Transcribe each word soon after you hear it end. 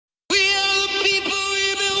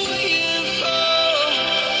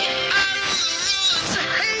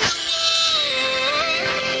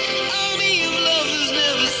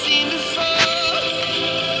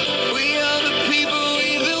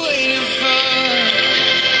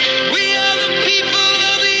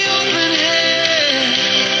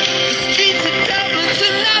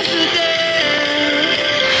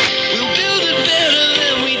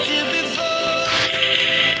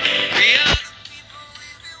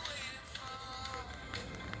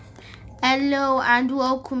Hello and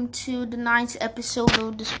welcome to the 9th episode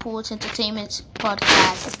of the Sports Entertainment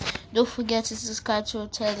Podcast. Don't forget to subscribe to our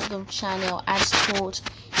Telegram channel at Sports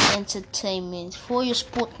Entertainment for your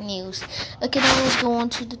sport news. Okay, now let's go on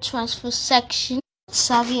to the transfer section.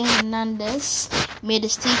 Xavi Hernandez made a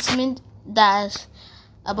statement that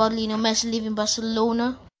about Lionel Messi leaving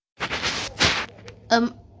Barcelona.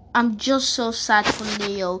 I'm just so sad for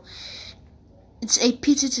Leo. It's a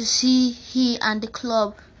pity to see he and the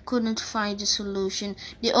club couldn't find a solution.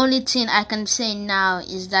 The only thing I can say now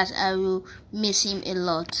is that I will miss him a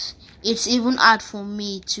lot. It's even hard for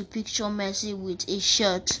me to picture Messi with a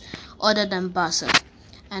shirt other than Barca.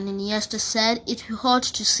 And Iniesta said it will hurt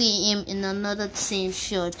to see him in another team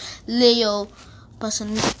shirt. Leo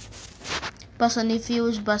personifies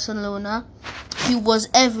Barcelona. He was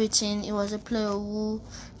everything. He was a player who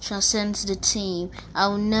transcends the team.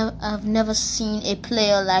 I've never seen a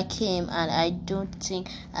player like him, and I don't think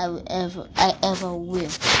I ever will.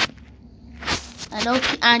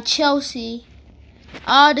 And Chelsea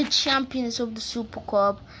are the champions of the Super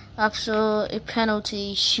Cup after a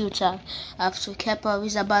penalty shootout. After Kepa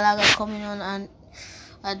Arrizabalaga coming on and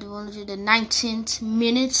at the 19th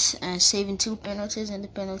minute and saving 2 penalties in the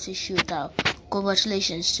penalty shootout.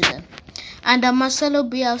 Congratulations to them. And Marcelo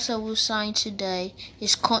Bielsa will sign today.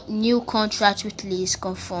 His new contract with Leeds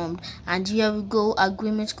confirmed. And here we go,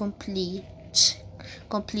 agreement completed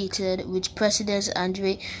with President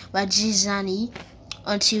Andre Rajizzani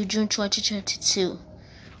until June 2022.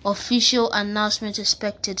 Official announcement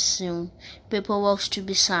expected soon. Paperwork to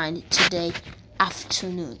be signed today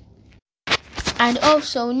afternoon. And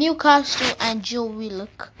also, Newcastle and Joe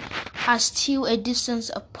Willock are still a distance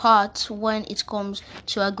apart when it comes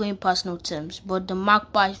to agreeing personal terms, but the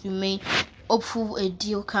Magpies remain hopeful a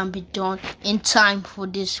deal can be done in time for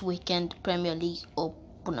this weekend Premier League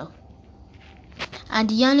opener. And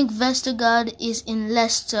Yannick Vestergaard is in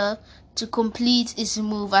Leicester to complete his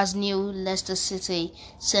move as new Leicester City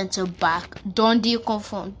centre-back. Done deal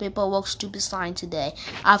confirmed. Paperwork to be signed today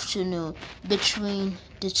afternoon between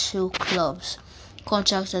the two clubs.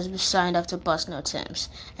 Contract has been signed after personal terms.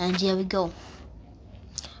 And here we go.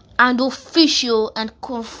 And official and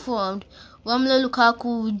confirmed, Romelu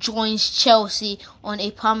Lukaku joins Chelsea on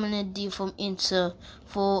a permanent deal from Inter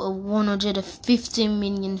for a 150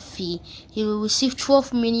 million fee. He will receive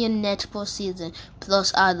 12 million net per season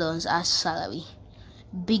plus add-ons as salary.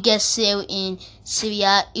 Biggest sale in Serie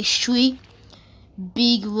A history.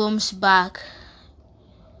 Big rooms back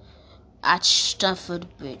at Stamford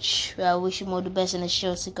Bridge. I wish him all the best in his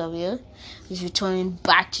Chelsea career. He's returning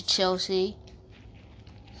back to Chelsea.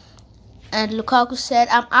 And Lukaku said,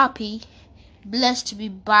 I'm happy, blessed to be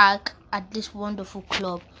back at this wonderful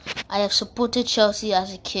club. I have supported Chelsea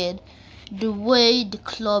as a kid. The way the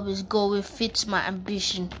club is going fits my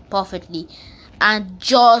ambition perfectly. And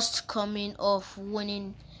just coming off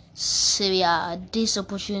winning Serie A, this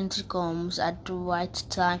opportunity comes at the right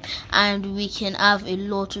time, and we can have a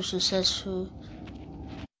lot of success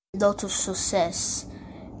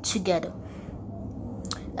together.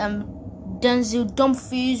 Denzel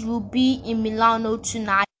Dumfries will be in Milano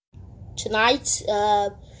tonight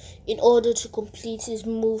in order to complete his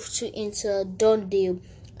move to Inter. Done deal.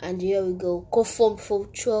 And here we go. Confirmed for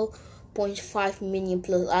 12.5 million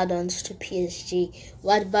plus add-ons to PSG.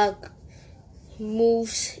 Right back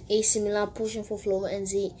moves. AC Milan pushing for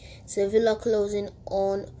Florenzi. Sevilla closing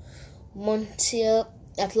on Montiel.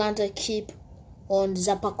 Atlanta keep on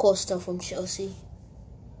Zappacosta from Chelsea.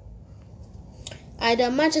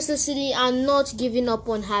 And Manchester City are not giving up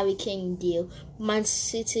on Harry Kane deal. Man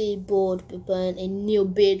City board preparing a new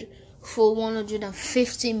bid for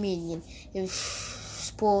 150 million if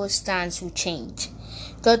Spurs stance will change.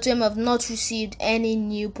 Tottenham have not received any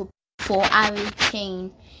new proposal for Harry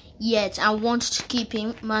Kane yet and want to keep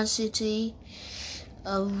him. Man City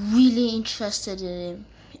are really interested in him.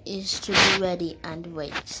 Is to be ready and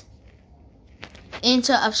wait.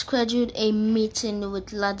 Inter have scheduled a meeting with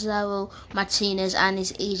Lazzaro Martinez and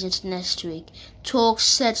his agent next week. Talks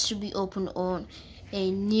set to be open on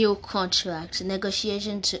a new contract.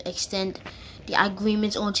 Negotiation to extend the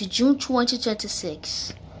agreement until June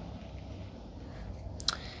 2026.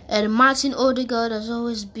 And Martin Odegaard has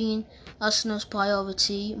always been Arsenal's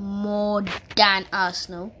priority more than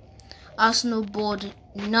Arsenal. Arsenal board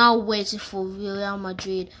now waiting for Real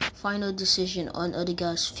Madrid final decision on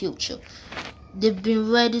Odegaard's future. They've been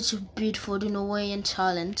ready to bid for the Norwegian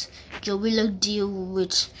talent. Joe Willock deal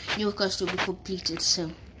with Newcastle will be completed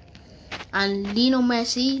soon. And Lionel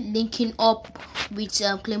Messi linking up with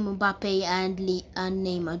Kylian Mbappe and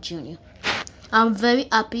Neymar Jr. I'm very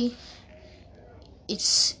happy.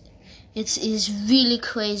 It's It is really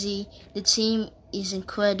crazy. The team is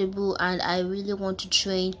incredible, and I really want to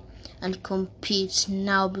train and compete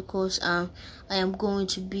now because I am going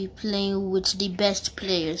to be playing with the best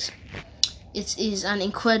players. It is an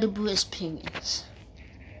incredible experience.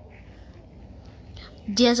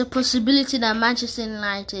 There's a possibility that Manchester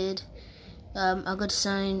United are going to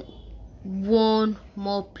sign one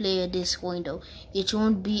more player this window. It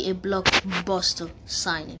won't be a blockbuster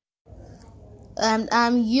signing.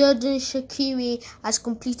 Xherdan Shaqiri has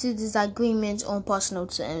completed his agreement on personal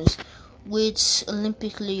terms with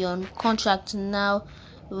Olympique Lyon. Contract now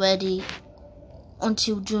ready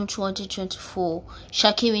until June 2024.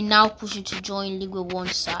 Shaqiri now pushing to join Ligue 1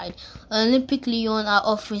 side. Olympique Lyon are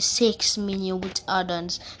offering 6 million with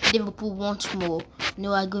add-ons. Liverpool wants more.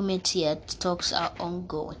 No agreement yet. Talks are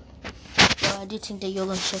ongoing. Well, I do think that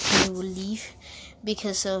Xherdan Shaqiri will leave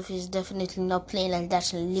because of he's definitely not playing like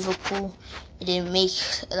that in Liverpool. He didn't make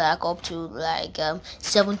up to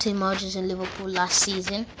 17 matches in Liverpool last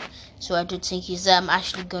season. So I do think he's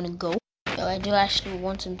actually gonna go. I do actually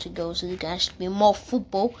want him to go so he can actually be more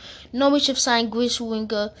football. Norwich have signed Greece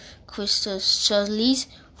winger Christos Charles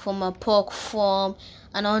from a Park from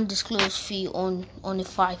an undisclosed fee on a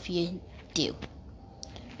 5-year deal.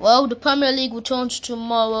 Well, the Premier League returns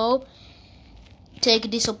tomorrow.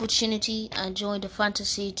 Take this opportunity and join the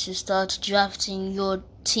fantasy to start drafting your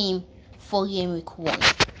team for Game Week 1.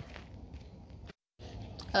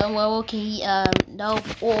 That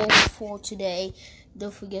was all for today.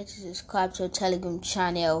 Don't forget to subscribe to our Telegram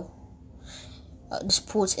channel, the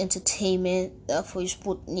Sports Entertainment, for your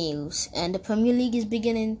sport news. And the Premier League is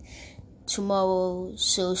beginning tomorrow,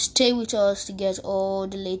 so stay with us to get all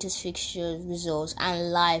the latest fixtures, results,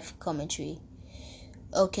 and live commentary.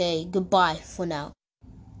 Okay, goodbye for now.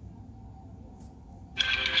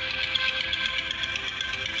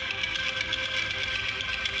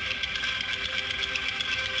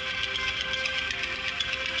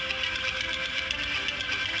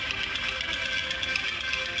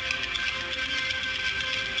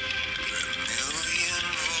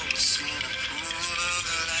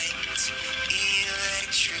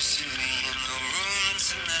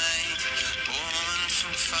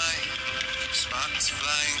 Sparks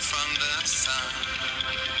flying from the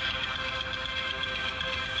sun.